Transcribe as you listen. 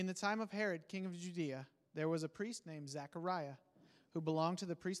In the time of Herod, king of Judea, there was a priest named Zechariah, who belonged to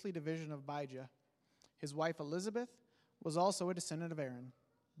the priestly division of Abijah. His wife Elizabeth was also a descendant of Aaron.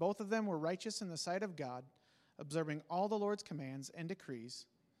 Both of them were righteous in the sight of God, observing all the Lord's commands and decrees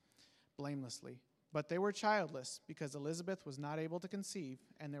blamelessly. But they were childless, because Elizabeth was not able to conceive,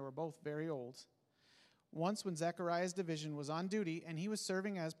 and they were both very old. Once, when Zechariah's division was on duty and he was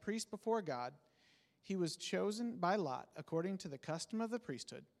serving as priest before God, he was chosen by lot, according to the custom of the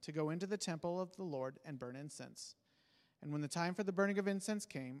priesthood, to go into the temple of the Lord and burn incense. And when the time for the burning of incense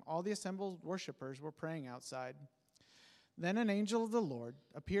came, all the assembled worshipers were praying outside. Then an angel of the Lord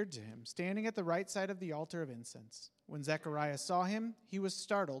appeared to him, standing at the right side of the altar of incense. When Zechariah saw him, he was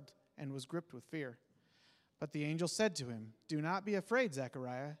startled and was gripped with fear. But the angel said to him, "Do not be afraid,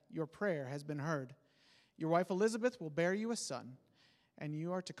 Zechariah. Your prayer has been heard. Your wife Elizabeth will bear you a son, and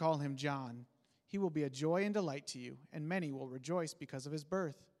you are to call him John. He will be a joy and delight to you, and many will rejoice because of his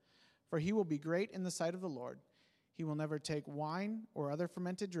birth. For he will be great in the sight of the Lord. He will never take wine or other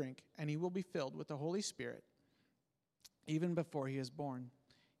fermented drink, and he will be filled with the Holy Spirit even before he is born.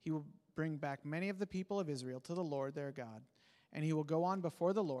 He will bring back many of the people of Israel to the Lord their God, and he will go on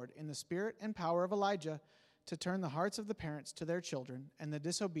before the Lord in the spirit and power of Elijah to turn the hearts of the parents to their children and the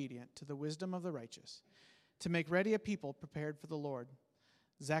disobedient to the wisdom of the righteous, to make ready a people prepared for the Lord."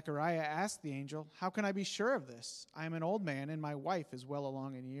 Zechariah asked the angel, "How can I be sure of this? I am an old man, and my wife is well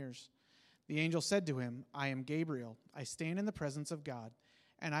along in years." The angel said to him, "I am Gabriel. I stand in the presence of God,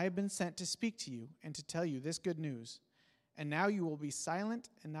 and I have been sent to speak to you and to tell you this good news. And now you will be silent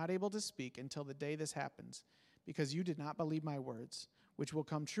and not able to speak until the day this happens, because you did not believe my words, which will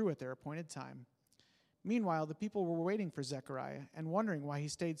come true at their appointed time." Meanwhile, the people were waiting for Zechariah and wondering why he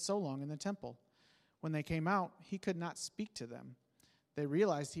stayed so long in the temple. When they came out, he could not speak to them. They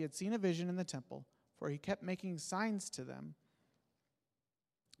realized he had seen a vision in the temple, for he kept making signs to them,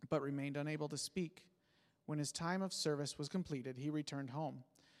 but remained unable to speak. When his time of service was completed, he returned home.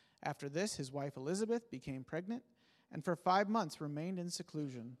 After this, his wife Elizabeth became pregnant, and for 5 months remained in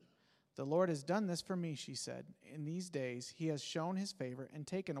seclusion. "The Lord has done this for me," she said. "In these days he has shown his favor and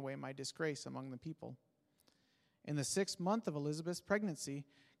taken away my disgrace among the people." In the 6th month of Elizabeth's pregnancy,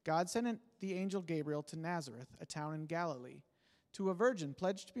 God sent the angel Gabriel to Nazareth, a town in Galilee, to a virgin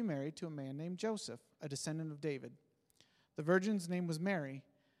pledged to be married to a man named Joseph, a descendant of David. The virgin's name was Mary.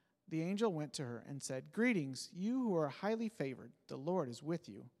 The angel went to her and said, "Greetings, you who are highly favored. The Lord is with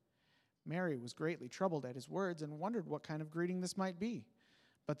you." Mary was greatly troubled at his words and wondered what kind of greeting this might be.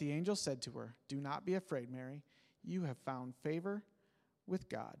 But the angel said to her, "Do not be afraid, Mary. You have found favor with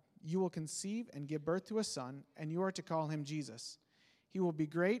God. You will conceive and give birth to a son, and you are to call him Jesus. He will be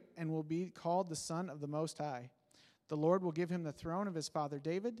great and will be called the Son of the Most High. The Lord will give him the throne of his father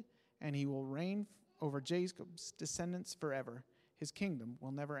David, and he will reign over Jacob's descendants forever. His kingdom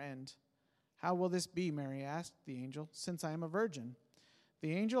will never end." "How will this be?" Mary asked the angel, "since I am a virgin?"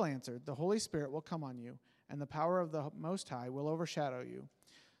 The angel answered, "The Holy Spirit will come on you, and the power of the Most High will overshadow you.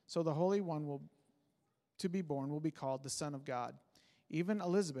 So the Holy One to be born will be called the Son of God. Even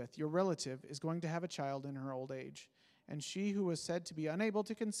Elizabeth, your relative, is going to have a child in her old age, and she who was said to be unable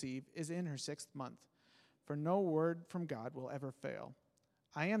to conceive is in her 6th month. For no word from God will ever fail."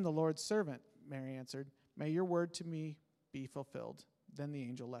 "I am the Lord's servant," Mary answered. "May your word to me be fulfilled." Then the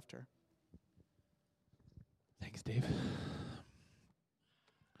angel left her. Thanks, Dave.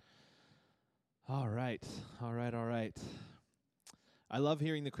 All right. I love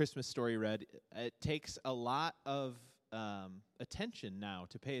hearing the Christmas story read. It takes a lot of attention now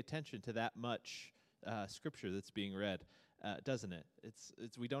to pay attention to that much scripture that's being read, doesn't it? It's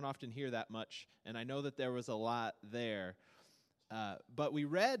we don't often hear that much, and I know that there was a lot there. But we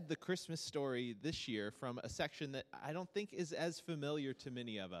read the Christmas story this year from a section that I don't think is as familiar to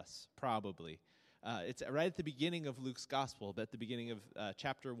many of us, probably. It's right at the beginning of Luke's Gospel, at the beginning of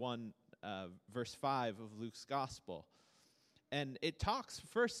chapter 1, verse 5 of Luke's Gospel. And it talks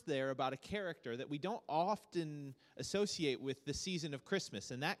first there about a character that we don't often associate with the season of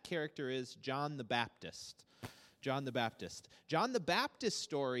Christmas, and that character is John the Baptist. John the Baptist. John the Baptist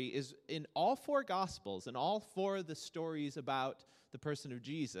story is in all 4 Gospels, and all 4 of the stories about the person of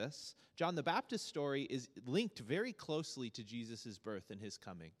Jesus. John the Baptist story is linked very closely to Jesus' birth and his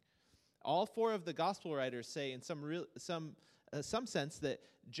coming. All 4 of the Gospel writers say in some sense that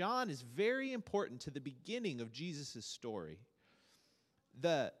John is very important to the beginning of Jesus' story.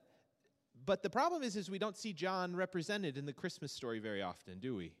 But the problem is we don't see John represented in the Christmas story very often,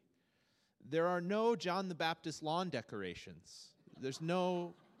 do we? There are no John the Baptist lawn decorations. There's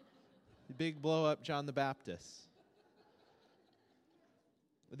no big blow-up John the Baptist.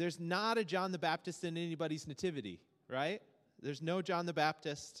 There's not a John the Baptist in anybody's nativity, right? There's no John the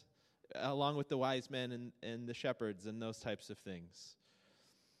Baptist along with the wise men and the shepherds and those types of things.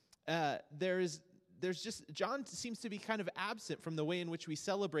 There's just, John seems to be kind of absent from the way in which we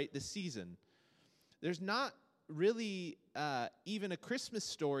celebrate this season. There's not really even a Christmas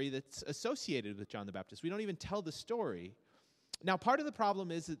story that's associated with John the Baptist. We don't even tell the story. Now, part of the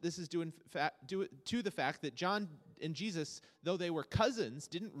problem is that this is due to the fact that John and Jesus, though they were cousins,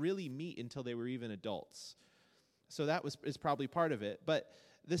 didn't really meet until they were even adults. So that is probably part of it. But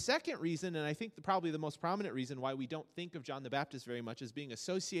the second reason, and I think probably the most prominent reason why we don't think of John the Baptist very much as being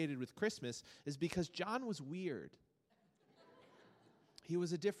associated with Christmas is because John was weird. He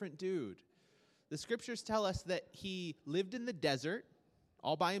was a different dude. The scriptures tell us that he lived in the desert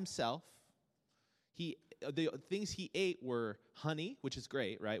all by himself. The things he ate were honey, which is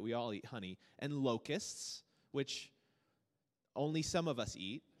great, right? We all eat honey, and locusts, which only some of us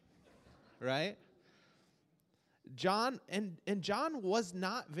eat, right? John was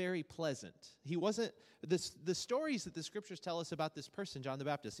not very pleasant. He wasn't, the stories that the scriptures tell us about this person, John the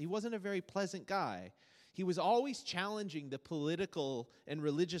Baptist, he wasn't a very pleasant guy. He was always challenging the political and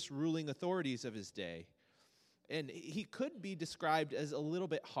religious ruling authorities of his day. And he could be described as a little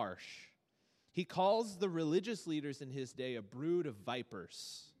bit harsh. He calls the religious leaders in his day a brood of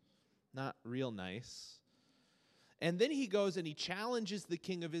vipers. Not real nice. And then he goes and he challenges the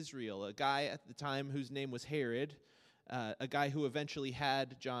king of Israel, a guy at the time whose name was Herod, a guy who eventually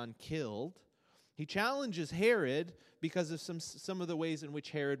had John killed. He challenges Herod because of some of the ways in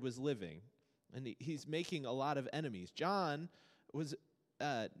which Herod was living. And he's making a lot of enemies. John was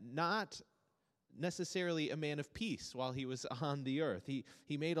not necessarily a man of peace while he was on the earth.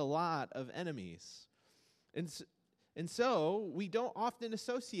 He made a lot of enemies. And so we don't often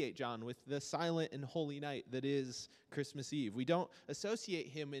associate John with the silent and holy night that is Christmas Eve. We don't associate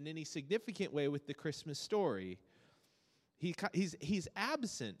him in any significant way with the Christmas story. He's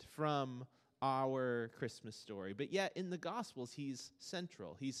absent from our Christmas story, but yet in the Gospels he's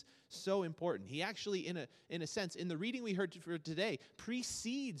central. He's so important. He actually, in a sense, in the reading we heard for today,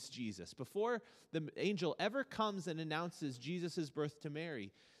 precedes Jesus. Before the angel ever comes and announces Jesus' birth to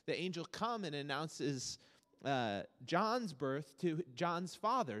Mary, the angel comes and announces John's birth to John's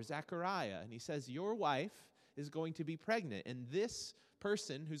father, Zechariah, and he says, your wife is going to be pregnant, and this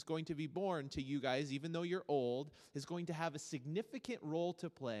person who's going to be born to you guys, even though you're old, is going to have a significant role to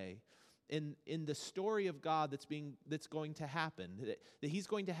play in the story of God that's going to happen, that he's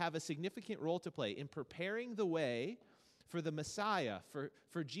going to have a significant role to play in preparing the way for the Messiah,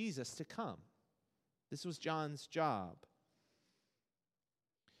 for Jesus to come. This was John's job.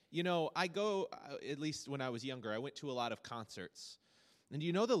 You know, at least when I was younger, I went to a lot of concerts. And do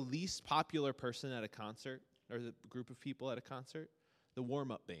you know the least popular person at a concert, or the group of people at a concert? The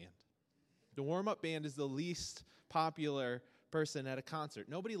warm-up band. The warm-up band is the least popular person at a concert.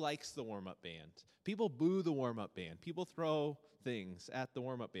 Nobody likes the warm-up band. People boo the warm-up band. People throw things at the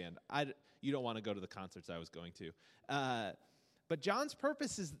warm-up band. You don't want to go to the concerts I was going to. But John's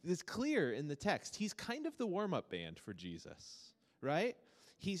purpose is clear in the text. He's kind of the warm-up band for Jesus, right?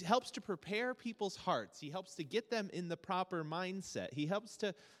 He helps to prepare people's hearts. He helps to get them in the proper mindset. He helps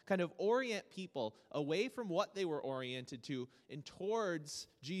to kind of orient people away from what they were oriented to and towards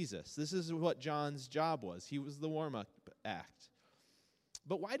Jesus. This is what John's job was. He was the warm-up act.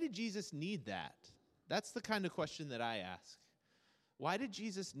 But why did Jesus need that? That's the kind of question that I ask. Why did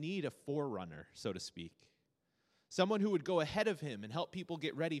Jesus need a forerunner, so to speak? Someone who would go ahead of him and help people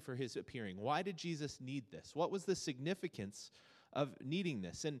get ready for his appearing. Why did Jesus need this? What was the significance of needing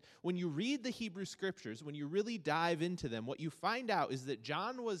this? And when you read the Hebrew scriptures, when you really dive into them, what you find out is that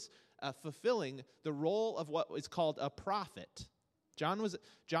John was fulfilling the role of what is called a prophet. John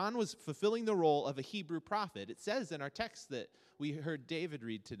was fulfilling the role of a Hebrew prophet. It says in our text that we heard David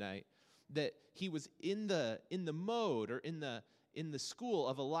read tonight that he was in the mode or in the school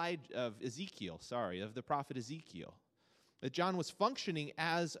of the prophet Ezekiel. That John was functioning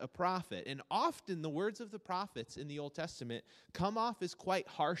as a prophet. And often the words of the prophets in the Old Testament come off as quite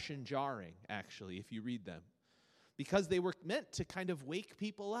harsh and jarring, actually, if you read them. Because they were meant to kind of wake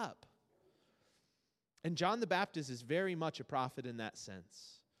people up. And John the Baptist is very much a prophet in that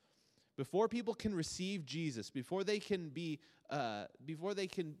sense. Before people can receive Jesus, before they can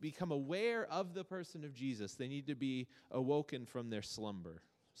become aware of the person of Jesus, they need to be awoken from their slumber,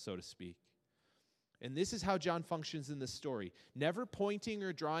 so to speak. And this is how John functions in the story. Never pointing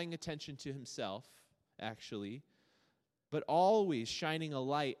or drawing attention to himself, actually, but always shining a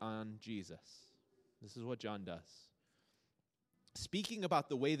light on Jesus. This is what John does. speaking about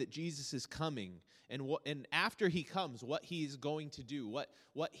the way that Jesus is coming, and after he comes, what he's going to do, what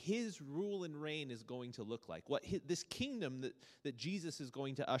his rule and reign is going to look like, what this kingdom that Jesus is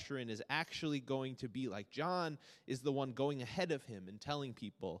going to usher in is actually going to be like. John is the one going ahead of him and telling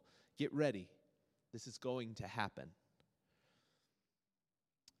people, get ready, this is going to happen.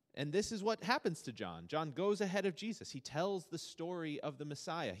 And this is what happens to John. John goes ahead of Jesus. He tells the story of the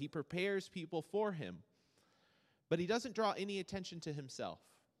Messiah. He prepares people for him. But he doesn't draw any attention to himself.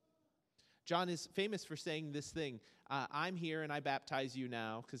 John is famous for saying this thing, I'm here and I baptize you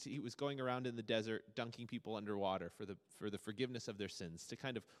now, because he was going around in the desert dunking people underwater for the forgiveness of their sins, to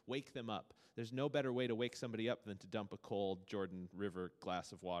kind of wake them up. There's no better way to wake somebody up than to dump a cold Jordan River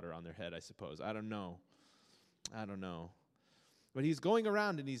glass of water on their head, I suppose. I don't know. But he's going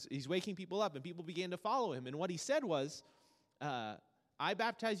around and he's waking people up, and people began to follow him. And what he said was, I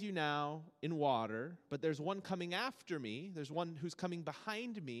baptize you now in water, but there's one coming after me. There's one who's coming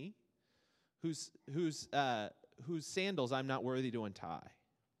behind me, whose sandals I'm not worthy to untie.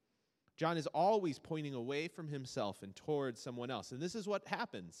 John is always pointing away from himself and towards someone else. And this is what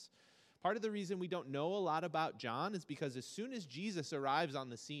happens. Part of the reason we don't know a lot about John is because as soon as Jesus arrives on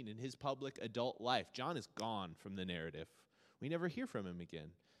the scene in his public adult life, John is gone from the narrative. We never hear from him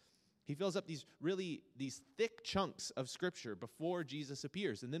again. He fills up these thick chunks of Scripture before Jesus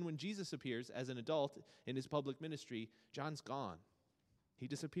appears. And then when Jesus appears as an adult in his public ministry, John's gone. He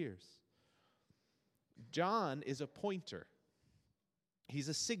disappears. John is a pointer. He's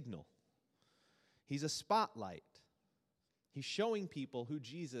a signal. He's a spotlight. He's showing people who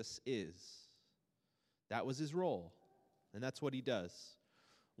Jesus is. That was his role, and that's what he does.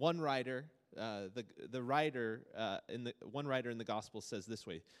 One writer in the Gospel says this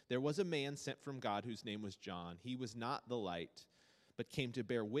way: there was a man sent from God whose name was John. He was not the light, but came to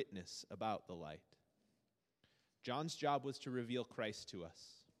bear witness about the light. John's job was to reveal Christ to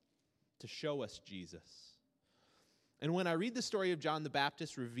us, to show us Jesus. And when I read the story of John the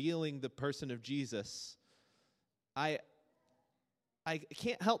Baptist revealing the person of Jesus, I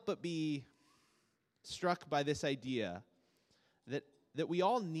can't help but be struck by this idea that we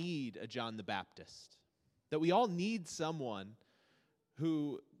all need a John the Baptist, that we all need someone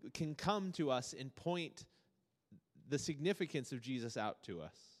who can come to us and point the significance of Jesus out to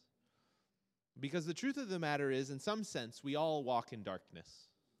us. Because the truth of the matter is, in some sense, we all walk in darkness.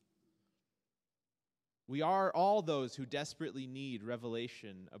 We are all those who desperately need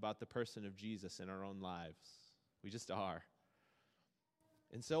revelation about the person of Jesus in our own lives. We just are.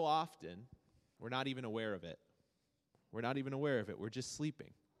 And so often, we're not even aware of it. We're just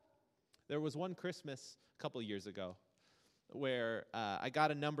sleeping. There was one Christmas a couple years ago where I got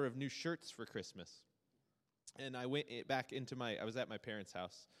a number of new shirts for Christmas. And I went back I was at my parents'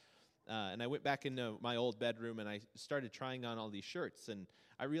 house. And I went back into my old bedroom and I started trying on all these shirts. And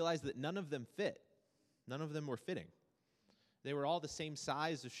I realized that none of them fit. None of them were fitting. They were all the same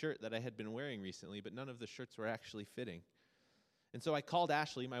size of shirt that I had been wearing recently, but none of the shirts were actually fitting. And so I called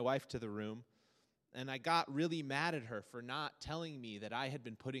Ashley, my wife, to the room, and I got really mad at her for not telling me that I had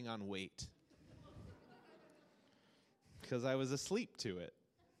been putting on weight. Because I was asleep to it.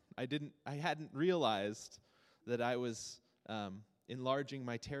 I hadn't realized that I was enlarging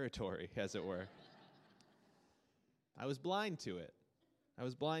my territory, as it were. I was blind to it.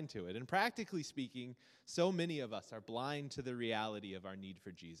 And practically speaking, so many of us are blind to the reality of our need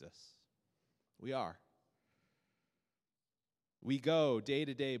for Jesus. We are. We go day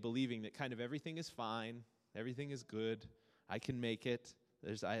to day believing that kind of everything is fine, everything is good, I can make it,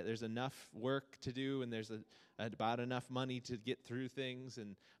 there's enough work to do, and there's about enough money to get through things,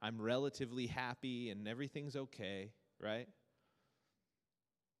 and I'm relatively happy, and everything's okay, right?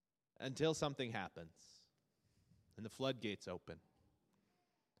 Until something happens, and the floodgates open,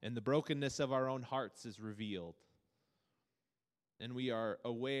 and the brokenness of our own hearts is revealed, and we are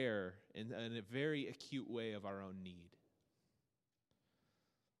aware in a very acute way of our own need.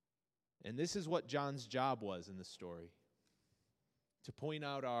 And this is what John's job was in the story: to point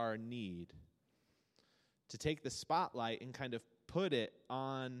out our need, to take the spotlight and kind of put it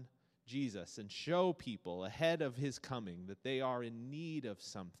on Jesus and show people ahead of his coming that they are in need of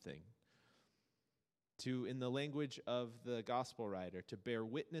something. To, in the language of the gospel writer, to bear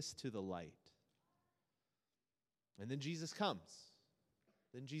witness to the light. And then Jesus comes.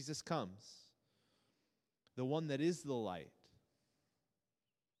 The one that is the light.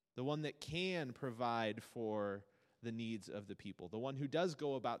 The one that can provide for the needs of the people. The one who does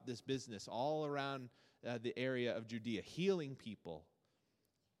go about this business all around the area of Judea, healing people,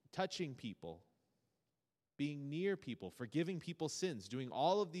 touching people, being near people, forgiving people's sins, doing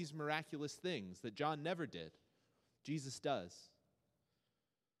all of these miraculous things that John never did. Jesus does.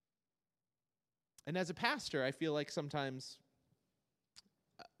 And as a pastor, I feel like sometimes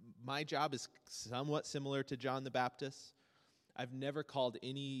my job is somewhat similar to John the Baptist. I've never called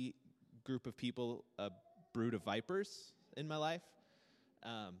any group of people a brood of vipers in my life.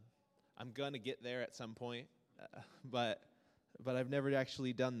 I'm going to get there at some point, but I've never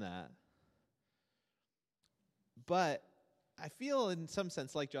actually done that. But I feel in some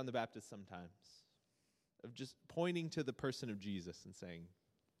sense like John the Baptist sometimes, of just pointing to the person of Jesus and saying,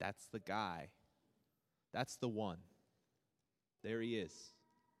 that's the guy. That's the one. There he is.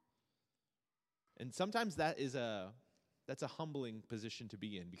 And sometimes that's a humbling position to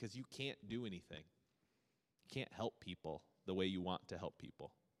be in, because you can't do anything. You can't help people the way you want to help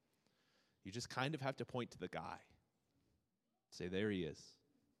people. You just kind of have to point to the guy. Say, there he is.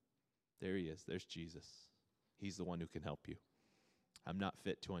 There he is. There's Jesus. He's the one who can help you. I'm not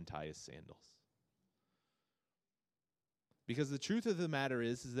fit to untie his sandals. Because the truth of the matter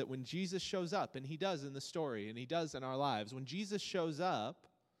is that when Jesus shows up, and he does in the story, and he does in our lives, when Jesus shows up,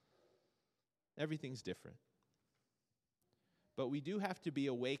 everything's different. But we do have to be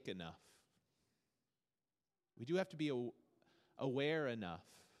awake enough. We do have to be aware enough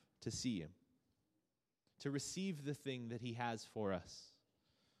to see him, to receive the thing that he has for us.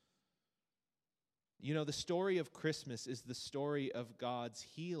 You know, the story of Christmas is the story of God's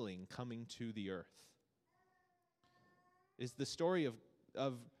healing coming to the earth. It's the story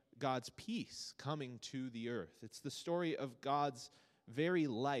of God's peace coming to the earth. It's the story of God's very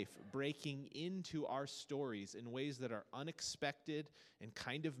life breaking into our stories in ways that are unexpected and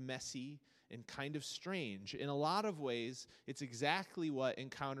kind of messy and kind of strange. In a lot of ways, it's exactly what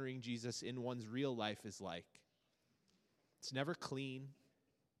encountering Jesus in one's real life is like. It's never clean.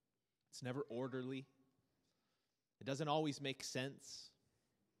 It's never orderly. It doesn't always make sense.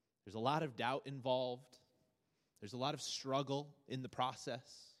 There's a lot of doubt involved. There's a lot of struggle in the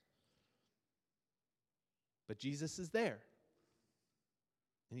process. But Jesus is there.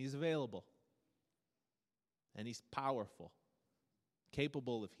 And he's available. And he's powerful.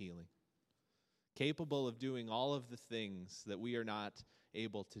 Capable of healing. Capable of doing all of the things that we are not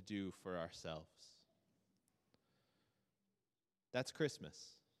able to do for ourselves. That's Christmas.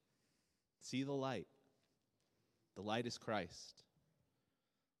 See the light. The light is Christ,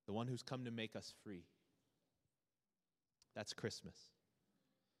 the one who's come to make us free. That's Christmas.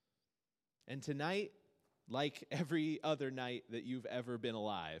 And tonight, like every other night that you've ever been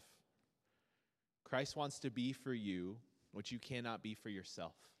alive, Christ wants to be for you what you cannot be for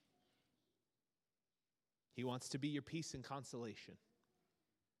yourself. He wants to be your peace and consolation.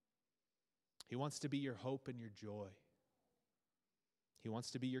 He wants to be your hope and your joy. He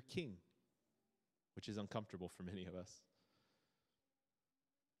wants to be your king, which is uncomfortable for many of us,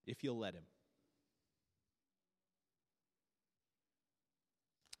 if you'll let him.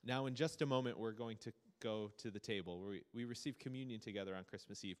 Now, in just a moment, we're going to go to the table where we receive communion together on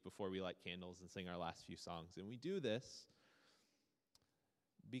Christmas Eve before we light candles and sing our last few songs. And we do this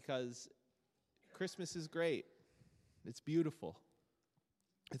because Christmas is great. It's beautiful.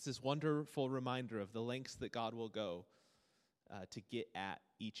 It's this wonderful reminder of the lengths that God will go to get at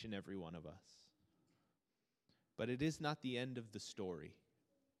each and every one of us. But it is not the end of the story.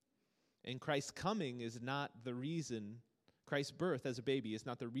 And Christ's coming is not the reason, Christ's birth as a baby is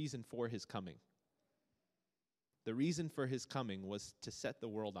not the reason for his coming. The reason for his coming was to set the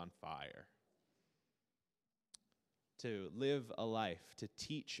world on fire, to live a life, to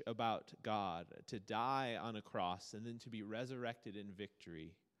teach about God, to die on a cross, and then to be resurrected in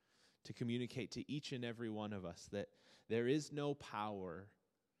victory, to communicate to each and every one of us that there is no power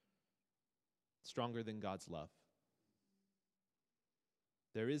stronger than God's love.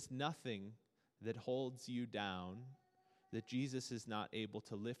 There is nothing that holds you down that Jesus is not able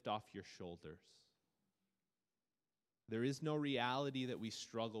to lift off your shoulders. There is no reality that we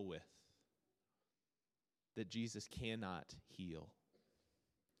struggle with that Jesus cannot heal.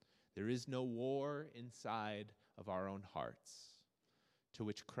 There is no war inside of our own hearts to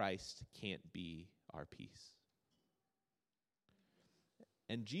which Christ can't be our peace.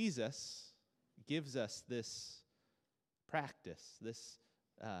 And Jesus gives us this practice, this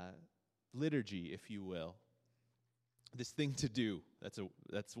liturgy, if you will, this thing to do.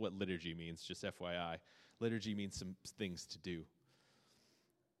 That's what liturgy means, just FYI. Liturgy means some things to do.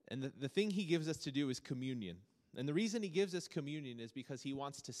 And the thing he gives us to do is communion. And the reason he gives us communion is because he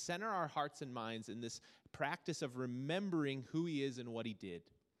wants to center our hearts and minds in this practice of remembering who he is and what he did.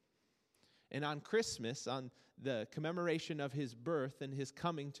 And on Christmas, on the commemoration of his birth and his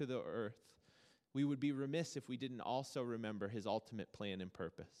coming to the earth, we would be remiss if we didn't also remember his ultimate plan and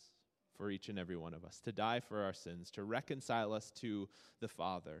purpose. for each and every one of us, to die for our sins, to reconcile us to the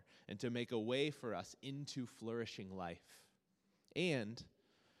Father, and to make a way for us into flourishing life, and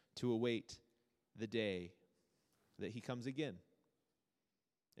to await the day that he comes again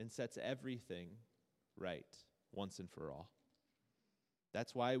and sets everything right once and for all.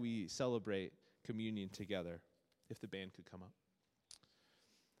 That's why we celebrate communion together. If the band could come up.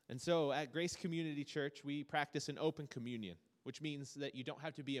 And so at Grace Community Church, we practice an open communion, which means that you don't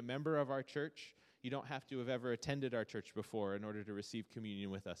have to be a member of our church. You don't have to have ever attended our church before in order to receive communion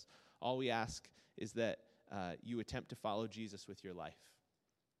with us. All we ask is that you attempt to follow Jesus with your life.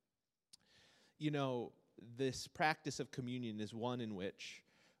 You know, this practice of communion is one in which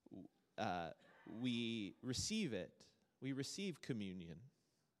we receive it. We receive communion,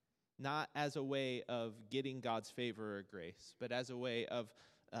 not as a way of getting God's favor or grace, but as a way of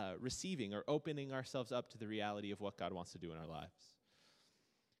receiving or opening ourselves up to the reality of what God wants to do in our lives.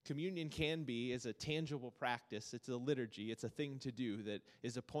 Communion can be as a tangible practice. It's a liturgy. It's a thing to do that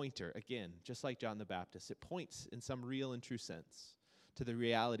is a pointer, again, just like John the Baptist. It points in some real and true sense to the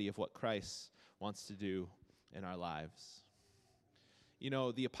reality of what Christ wants to do in our lives. You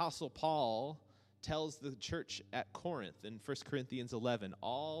know, the Apostle Paul tells the church at Corinth in 1 Corinthians 11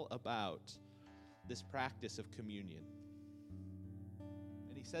 all about this practice of communion.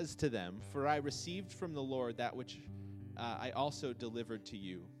 And he says to them, "For I received from the Lord that which I also delivered to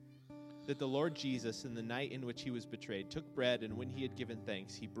you, that the Lord Jesus, in the night in which he was betrayed, took bread, and when he had given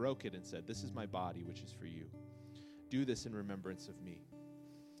thanks, he broke it and said, 'This is my body, which is for you. Do this in remembrance of me.'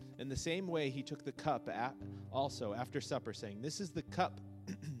 In the same way, he took the cup also after supper, saying, 'This is the cup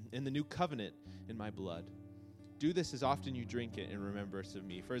in the new covenant in my blood. Do this as often you drink it in remembrance of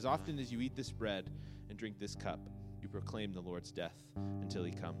me. For as often as you eat this bread and drink this cup, you proclaim the Lord's death until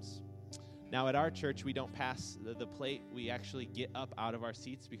he comes.'" Now, at our church, we don't pass the plate. We actually get up out of our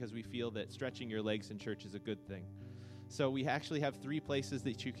seats because we feel that stretching your legs in church is a good thing. So we actually have 3 places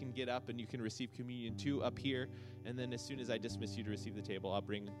that you can get up and you can receive communion, 2 up here. And then as soon as I dismiss you to receive the table, I'll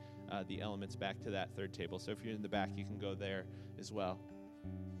bring the elements back to that 3rd table. So if you're in the back, you can go there as well.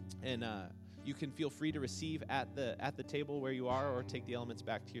 And you can feel free to receive at the table where you are, or take the elements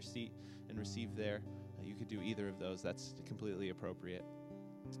back to your seat and receive there. You could do either of those. That's completely appropriate.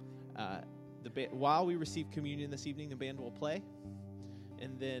 While we receive communion this evening, the band will play.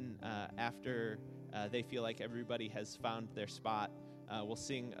 And then after they feel like everybody has found their spot, we'll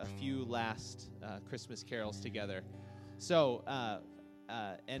sing a few last Christmas carols together. So,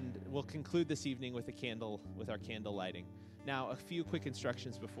 and we'll conclude this evening with our candle lighting. Now, a few quick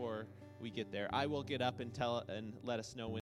instructions before we get there. I will get up and let us know when